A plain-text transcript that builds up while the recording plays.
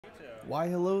Why,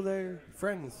 hello there,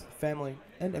 friends, family,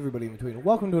 and everybody in between.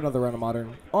 Welcome to another round of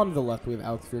Modern. On the left, we have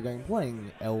Alex Feargang playing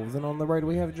Elves, and on the right,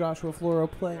 we have Joshua Floro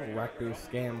playing Rakdos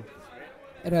Scam.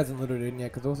 It hasn't loaded in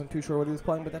yet because I wasn't too sure what he was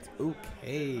playing, but that's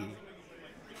okay.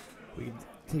 We can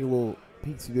take a little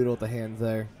peek-see doodle at the hands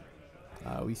there.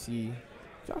 We see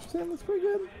Josh's hand looks pretty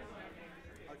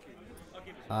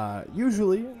good.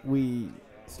 Usually, we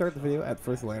start the video at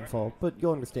first landfall, but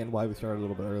you'll understand why we started a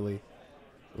little bit early.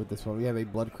 With this one, we have a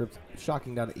Blood Crypt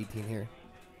shocking down to 18 here.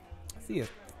 See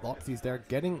if Loxy's there,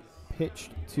 getting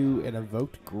pitched to an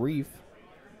Evoked Grief.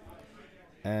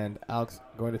 And Alex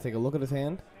going to take a look at his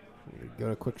hand. Go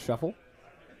to quick shuffle.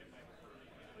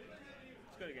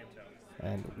 Let's go to game 2.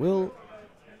 And we'll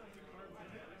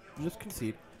just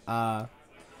concede. And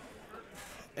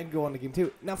go on to game 2.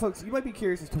 Now, folks, you might be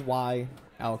curious as to why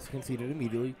Alex conceded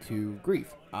immediately to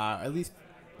Grief. At least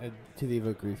to the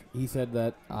Evoke Grief. He said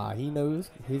that he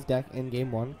knows his deck in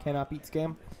game 1 cannot beat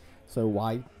Scam, so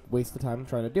why waste the time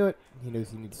trying to do it? He knows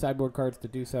he needs sideboard cards to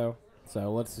do so,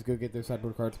 so let's just go get those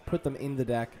sideboard cards, put them in the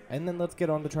deck, and then let's get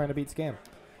on to trying to beat Scam.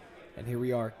 And here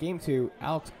we are, game 2,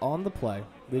 Alex on the play,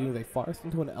 leading with a Forest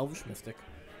into an Elvish Mystic.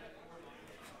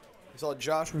 We saw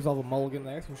Josh resolve a mulligan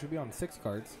there, so we should be on 6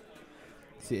 cards.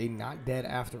 See, a Not Dead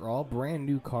After All, brand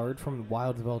new card from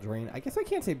Wilds of Eldraine. I guess I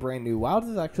can't say brand new. Wilds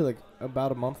is actually like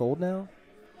about a month old now.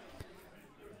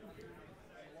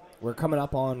 We're coming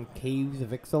up on Caves of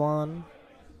Ixalan,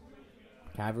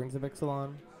 Caverns of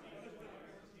Ixalan,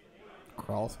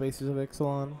 Crawl Spaces of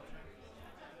Ixalan.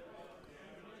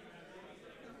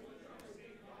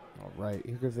 Alright,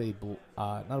 here goes a,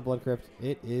 not a Blood Crypt.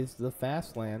 It is the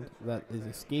Fast Land that is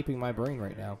escaping my brain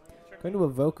right now. Going to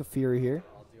evoke a Fury here.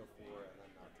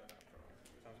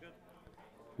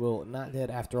 Will Not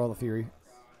Dead After All the Fury.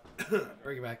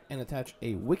 Bring it back and attach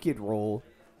a Wicked Roll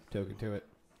token to it.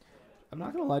 I'm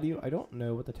not going to lie to you, I don't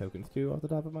know what the tokens do off the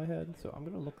top of my head, so I'm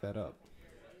going to look that up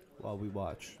while we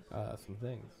watch some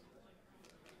things.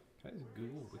 Can I just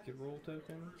Google Wicked Roll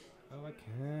token? Oh, I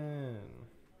can.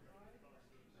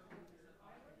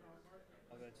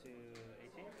 I'll go to 18.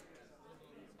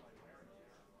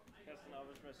 Cast an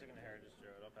Elvish Mystic and a Heritage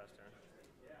Druid. I'll pass turn.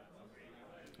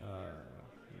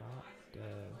 Not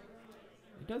Dead.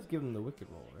 It does give him the Wicked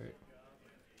Roll, right?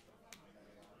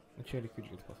 Enchanted creature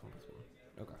gets +1/+1.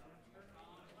 Okay.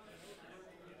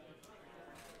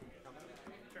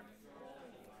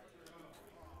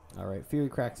 Alright, Fury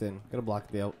cracks in. Gonna block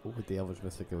the with the Elvish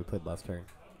Mystic that we played last turn.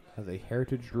 Has a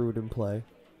Heritage Druid in play.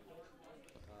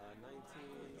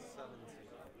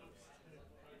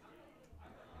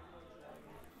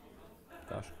 1917.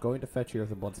 Gosh, going to fetch here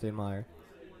with a Bloodstained Mire.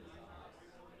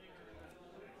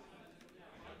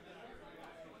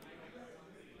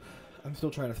 I'm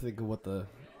still trying to think of what the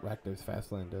Rakdos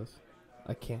Fastland does.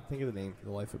 I can't think of the name for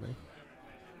the life of me.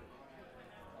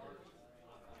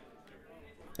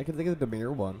 I can think of the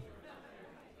Demir one.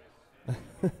 I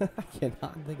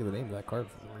cannot think of the name of that card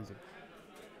for some reason.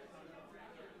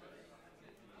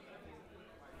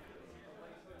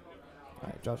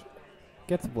 Alright, Josh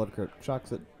gets a Blood Crypt,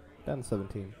 shocks it down to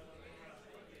 17.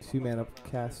 2 mana,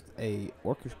 cast a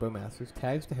Orcish Bowmasters,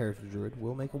 tags the Heritage Druid,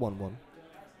 will make a 1/1.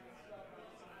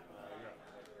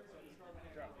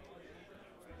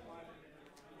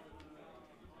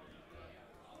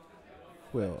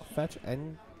 Will fetch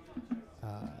and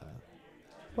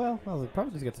well, it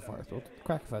probably just gets a Forest. We'll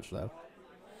crack a fetch though.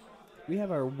 We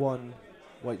have our 1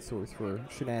 white source for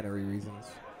shenanery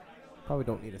reasons. Probably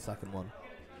don't need a second one.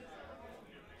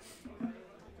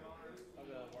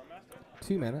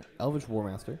 2 mana, Elvish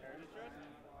Warmaster.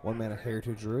 1 mana,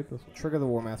 Heritage Druid. This will trigger the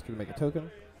Warmaster to make a token.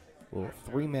 Will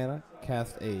 3 mana,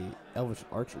 cast a Elvish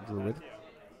Arch Druid.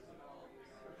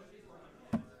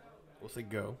 We'll say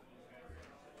go.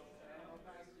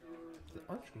 The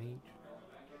Archmage? I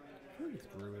feel like it's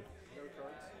Druid. No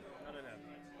cards? None in hand.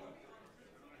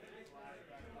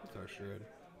 It's our Druid.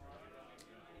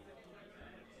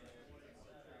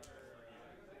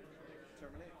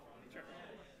 Terminate. Sure.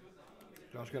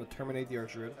 Josh gonna terminate the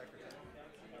Arch Druid. I'll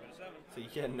go to 7. So you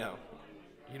can't, no.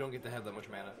 You don't get to have that much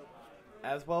mana.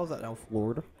 As well as that Elf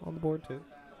Lord on the board too.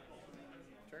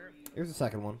 Trigger. Here's the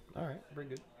second one. Alright, pretty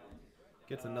good.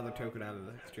 Gets another token out of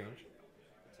the exchange.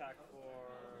 Attack for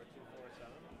 2, 4,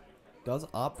 7. Does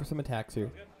opt for some attacks here.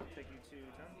 Good. Take you to 10.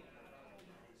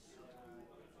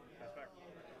 Pass back.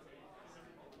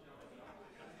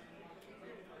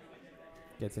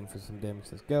 Gets in for some damage,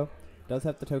 says go. Does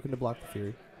have the token to block the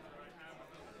Fury.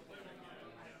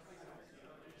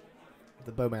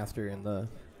 The Bowmaster and the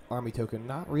Army token,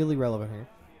 not really relevant here.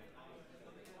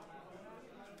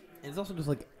 It's also just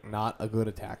like not a good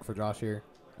attack for Josh here.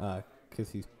 Because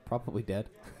he's probably dead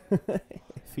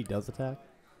if he does attack.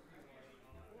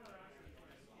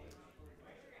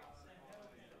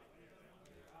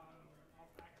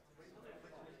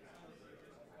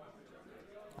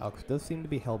 Alex does seem to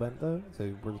be hellbent though,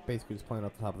 so we're basically just playing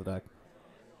off the top of the deck.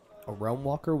 A Realm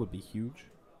Walker would be huge.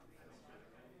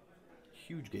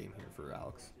 Huge game here for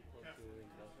Alex.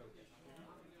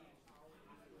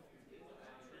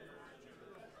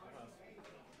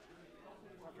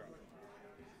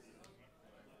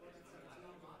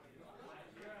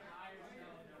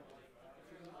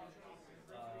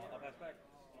 I'll pass back.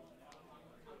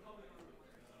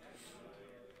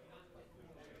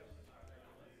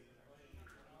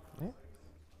 Yeah.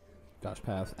 Josh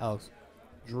passed. Alex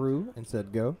drew and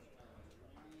said go.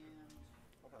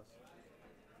 I'll pass.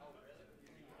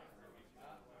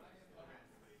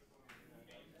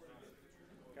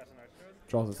 Cast an Archdruid.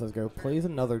 Draws and says go. Plays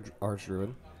another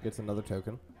Archdruid. Gets another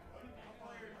token.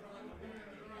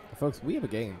 Folks, we have a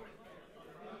game.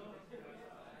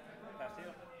 Pass to you.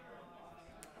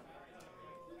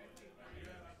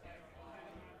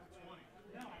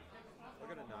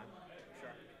 Look at a 9. Sure.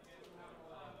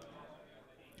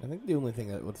 I think the only thing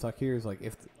that would suck here is like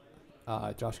if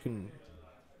Josh can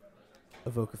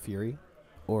evoke a Fury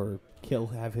or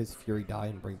have his Fury die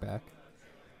and bring back.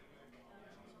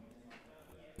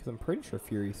 Because I'm pretty sure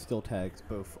Fury still tags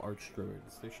both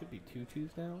Archdruids. There should be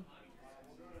 2/2s now.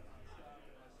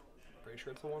 Pretty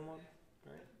sure it's a 1/1,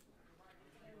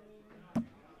 right?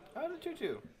 Oh, it's a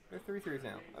 2/2. They're 3/3s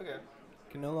now. Okay.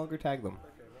 Can no longer tag them.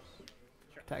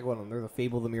 Tag one of them. There's a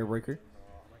Fable the Mirror Breaker.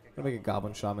 Gonna make a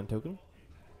Goblin Shaman token.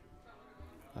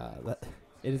 That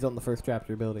it is on the first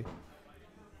chapter ability.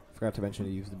 Forgot to mention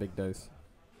to use the big dose.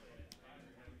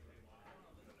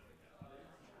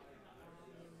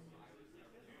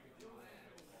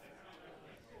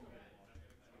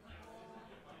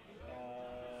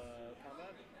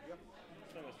 Combat? Yep.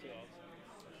 Same as 2 elves.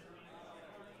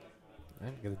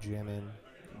 Alright, gotta jam in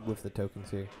with the tokens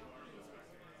here.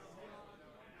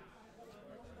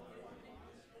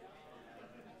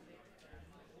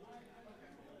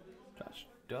 Josh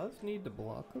does need to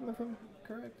block them if I'm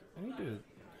correct. I need to.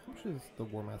 How much is the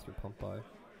War Master pump by?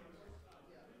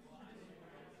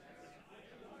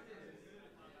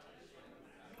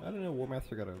 I don't know. War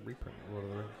Master got a reprint of Lord of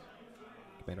the Rings.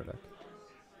 Commander deck.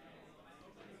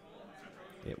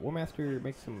 Yeah, War Master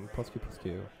makes some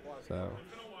 +2/+2. So.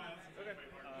 Okay.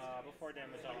 Before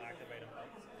damage, I'll activate him.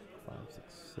 5,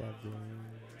 6, 7.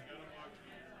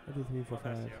 1, 2, 3, 4,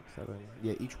 5, 6, 7.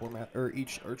 Yeah, each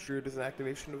Archer is an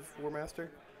activation of War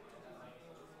Master.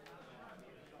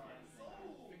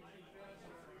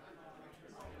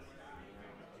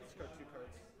 Discard 2 cards.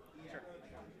 Sure.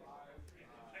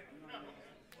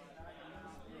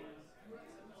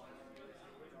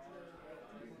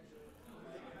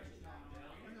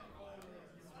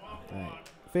 Alright.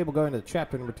 Fable going to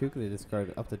chapter number 2 because they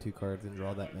discard up to 2 cards and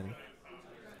draw that many.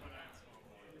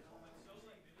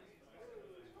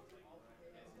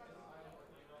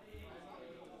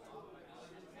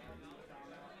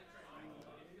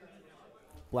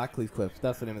 Blackleaf Cliffs,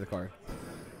 that's the name of the card.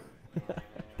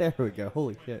 There we go.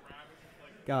 Holy shit.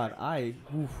 God,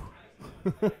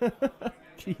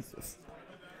 Jesus.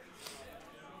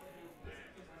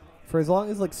 For as long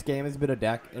as like Scam has been a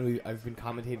deck and I've been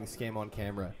commentating Scam on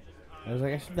camera, I was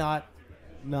like, I should not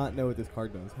know what this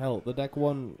card does. Hell, the deck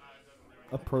won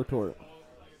a Pro Tour.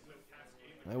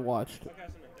 I watched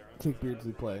Jake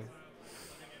Beardsley play.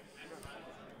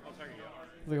 I'll target you.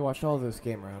 I think I watched all those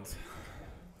game rounds.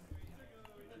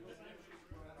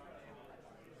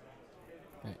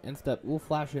 Right, end step, we'll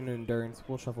flash in Endurance.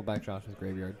 We'll shuffle back Josh's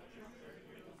graveyard.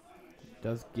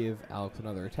 Does give Alex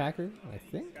another attacker, I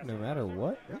think, no matter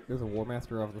what. There's a War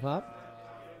Master off the top.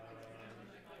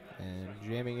 And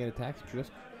jamming in attacks,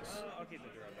 just I'll keep the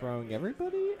draw. throwing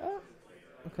everybody?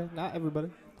 Okay, not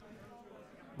everybody.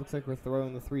 Looks like we're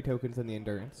throwing the 3 tokens in the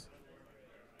Endurance.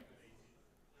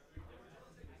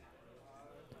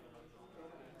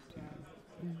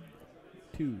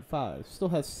 2, 5. Still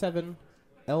has 7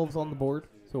 Elves on the board,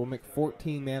 so we'll make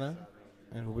 14 mana,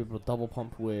 and we'll be able to double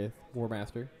pump with War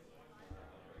Master.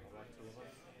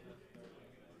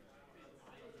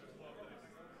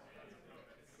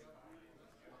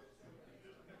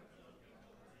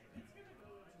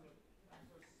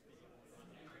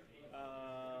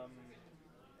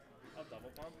 I'll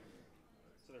double pump.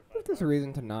 So they're I think 5. there's a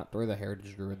reason to not throw the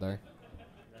Heritage Druid there. And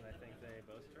then I think they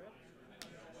both trip.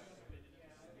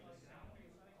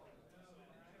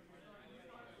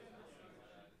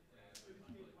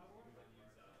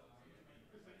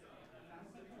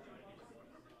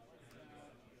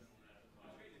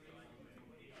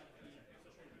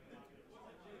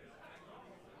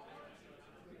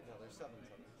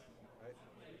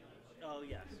 Oh,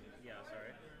 yes. Yeah, sorry.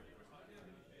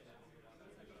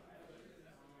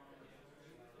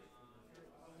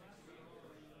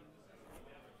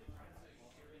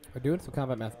 We're doing some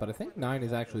combat math, but I think 9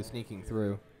 is actually sneaking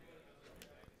through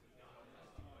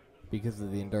because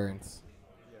of the endurance.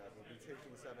 Yeah, we'll be taking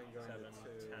 7 going 7, to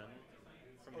 10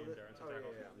 from the endurance oh, attack.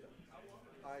 yeah,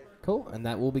 I'm done. Cool, and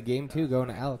that will be game 2 going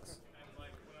to Alex. We'll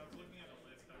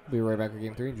be right back with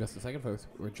game 3 in just a second, folks,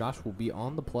 where Josh will be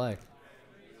on the play. And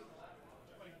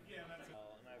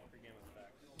I have pre-game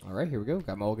effects. All right, here we go.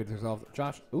 Got mulligans resolved.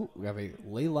 Josh, ooh, we have a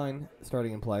ley line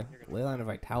starting in play. Ley line of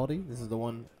Vitality. This is the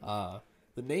one,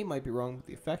 the name might be wrong, but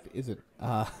the effect isn't.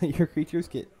 Your creatures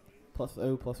get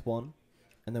 +0/+1,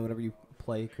 and then whenever you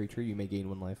play a creature, you may gain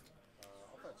 1 life.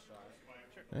 I'll fetch Josh.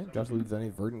 All right, Josh leads any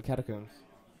Verdant Catacombs.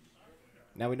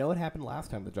 Now we know what happened last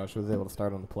time that Josh was able to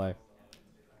start on the play.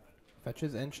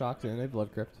 Fetches and shocks in a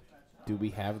Blood Crypt. Do we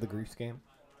have the Grief Scam?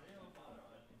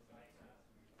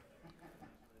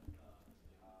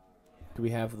 Do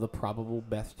we have the probable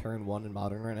best turn 1 in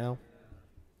Modern right now?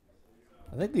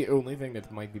 I think the only thing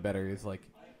that might be better is like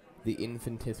the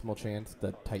infinitesimal chance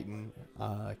that Titan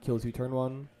kills you turn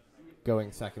 1,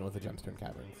 going second with the Gemstone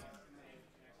Caverns.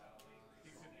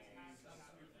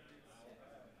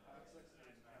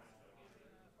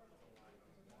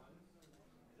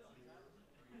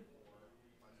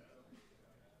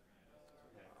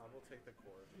 I will take the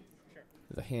core. Sure.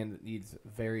 There's a hand that needs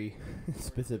very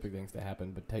specific things to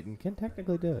happen, but Titan can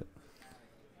technically do it.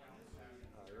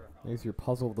 You're up. There's your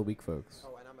puzzle of the week, folks.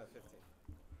 Oh, and I'm at 15.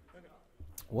 Okay.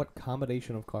 What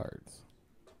combination of cards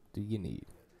do you need?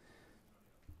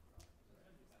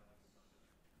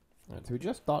 Alright, so we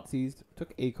just thought seized,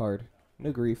 took a card,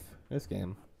 no grief, no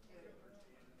scam.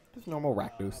 Just normal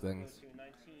Rakdos things. Go to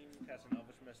 19, cast an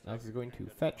Elvish Mystic. Alex is going to and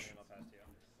go fetch. 20, and I'll pass to you.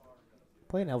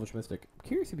 Play an Elvish Mystic.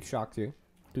 Curious if he shocks you.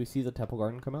 Do we see the Temple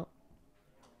Garden come out?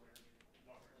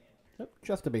 Nope,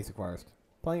 just a basic forest.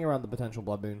 Playing around the potential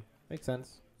Blood Moon. Makes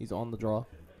sense. He's on the draw.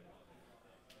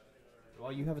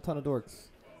 Well, you have a ton of dorks.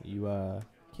 You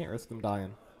can't risk them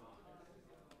dying.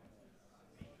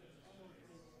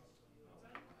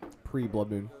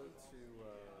 Pre-Blood Moon. Go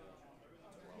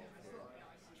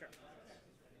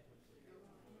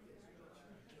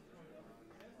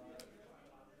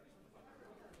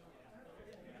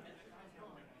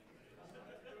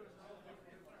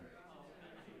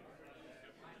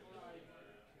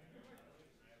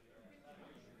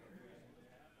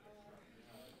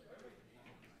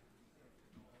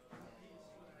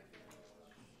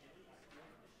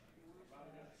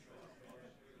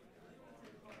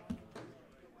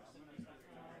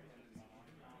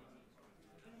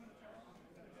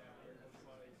to 12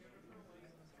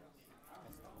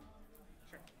 here.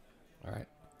 Sure. Alright.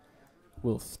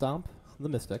 We'll stomp the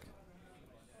Mystic.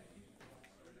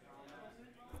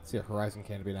 See a Horizon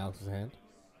Canopy in Alex's hand.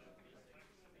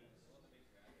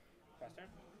 Pass turn.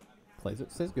 Plays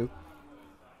it, says go.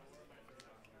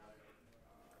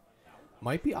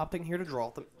 Might be opting here to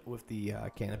draw with the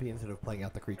Canopy instead of playing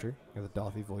out the creature, or the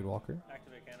Dothy Voidwalker.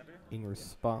 Activate Canopy. In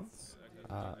response.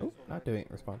 Oh, not doing it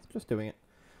in response, just doing it.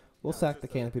 We'll sack the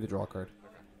Canopy to draw a card.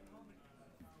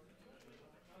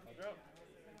 I'll draw.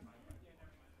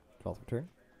 12th return.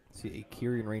 See, a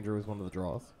Kyrian Ranger was one of the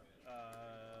draws.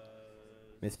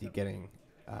 Misty getting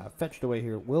fetched away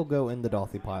here. Will go in the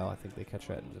Dothy pile. I think they catch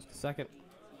that in just a second.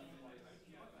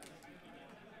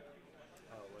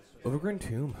 Overgrown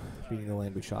Tomb, being the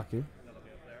land we shock you. That'll be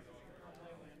up there.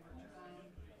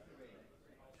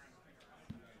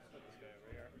 Put this guy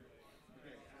over here.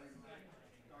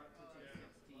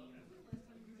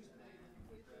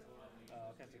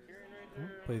 Cast a Kyrian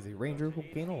Ranger. Plays a Ranger, will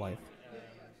gain a life. And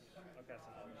I'll cast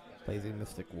an Elvish Mystic. Plays a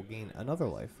Mystic, will gain another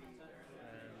life.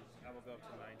 And I will go up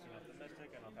to 19 off the Mystic,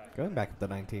 and I'll pass. Going back up to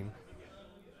 19.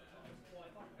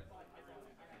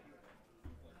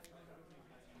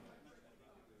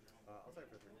 I'll take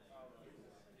 15.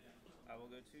 I will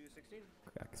go to 16.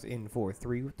 Cracks in for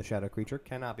 3 with the Shadow creature.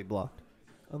 Cannot be blocked.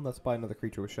 Unless by another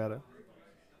creature with Shadow.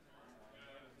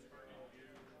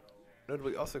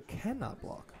 Notably, also cannot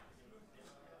block.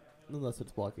 Unless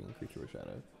it's blocking a creature with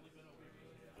Shadow.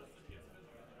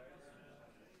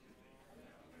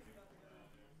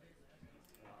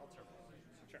 I'll terminate.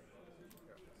 Sure.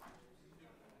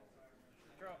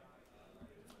 Draw.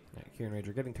 Alright, Kyrian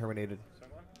Ranger getting terminated.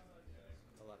 Second one.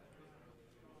 11.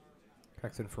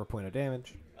 Cracks in for a point of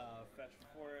damage. Fetch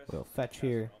Forest. We'll fetch cast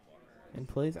here. Realm Walker. And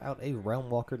plays out a Realm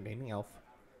Walker naming Elf.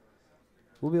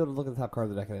 We'll be able to look at the top card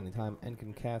of the deck at any time and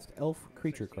can cast Elf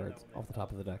creature 16, cards I will off the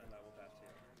top of the deck. And I will pass to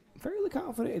you. Fairly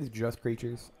confident it's just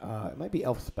creatures. It might be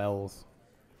Elf spells,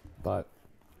 but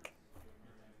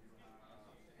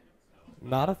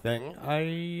Not a thing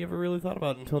I ever really thought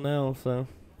about until now, so,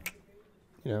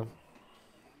 you know.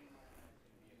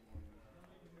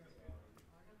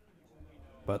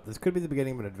 But this could be the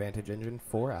beginning of an advantage engine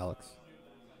for Alex.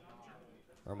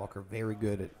 Armwalker very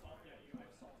good at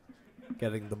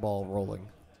getting the ball rolling.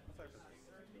 I'll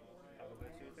go to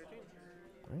 13.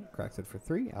 All right, cracks it for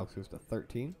 3. Alex goes to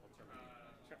 13.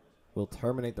 Sure. We'll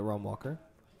terminate the Realm Walker.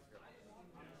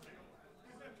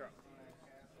 Draw.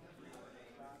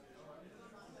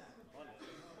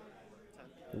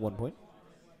 1. 1 point.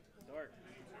 Dork.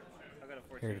 I'll go to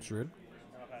 14. Heritage Druid.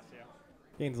 I'll pass to you.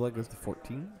 Gains leg goes to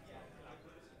 14. 1.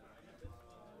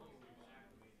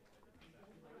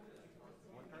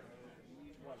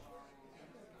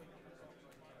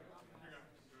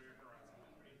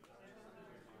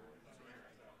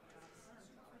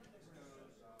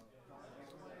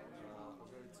 We'll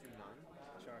go to 9.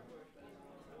 Sure.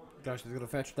 Josh is going to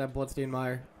fetch that Bloodstained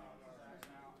Mire.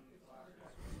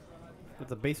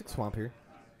 It's a basic swamp here.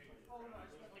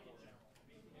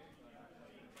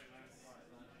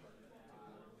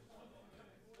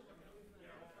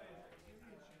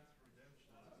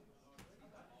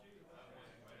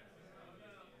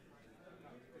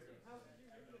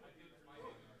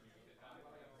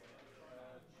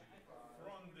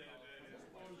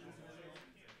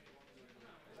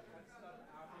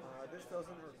 This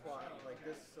doesn't require, like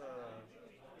this,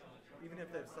 even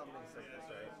if they have summoning sickness,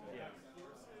 right? Yeah.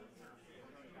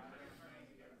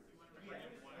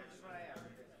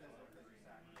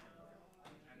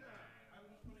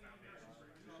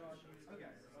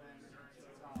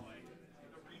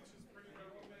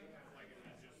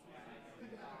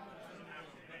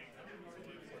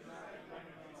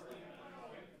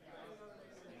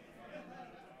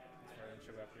 Sorry,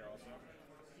 should go up here also.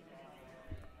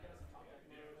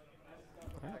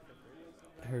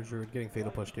 Heritage Druid getting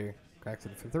Fatal Pushed here. Cracks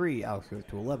it for 3. Alex goes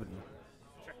to 11.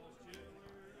 Sure.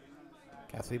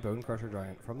 Cassidy Bone Crusher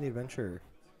Giant from the adventure.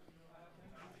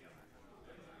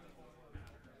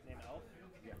 Name Elf?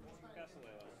 Yeah. Castle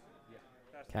Leyline. Yeah.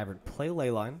 Castle. Cavern play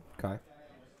Leyline. Okay.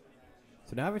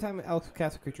 So now every time Alex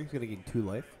casts a creature, he's going to gain 2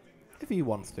 life. If he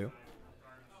wants to.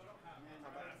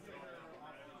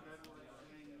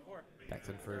 4. Backs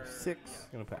in for 6.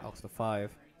 Going to put Alex to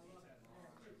 5.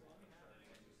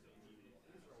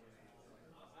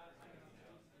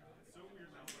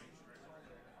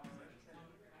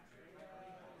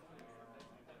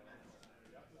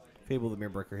 Fable the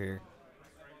Mirrorbreaker here.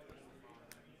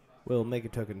 We'll make a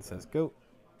token that says go.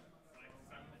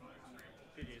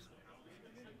 GG's.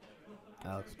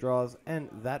 Alex draws, and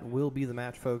that will be the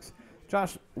match, folks.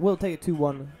 Josh will take it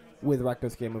 2-1 with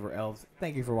Rakdos game over Elves.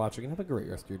 Thank you for watching, and have a great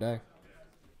rest of your day.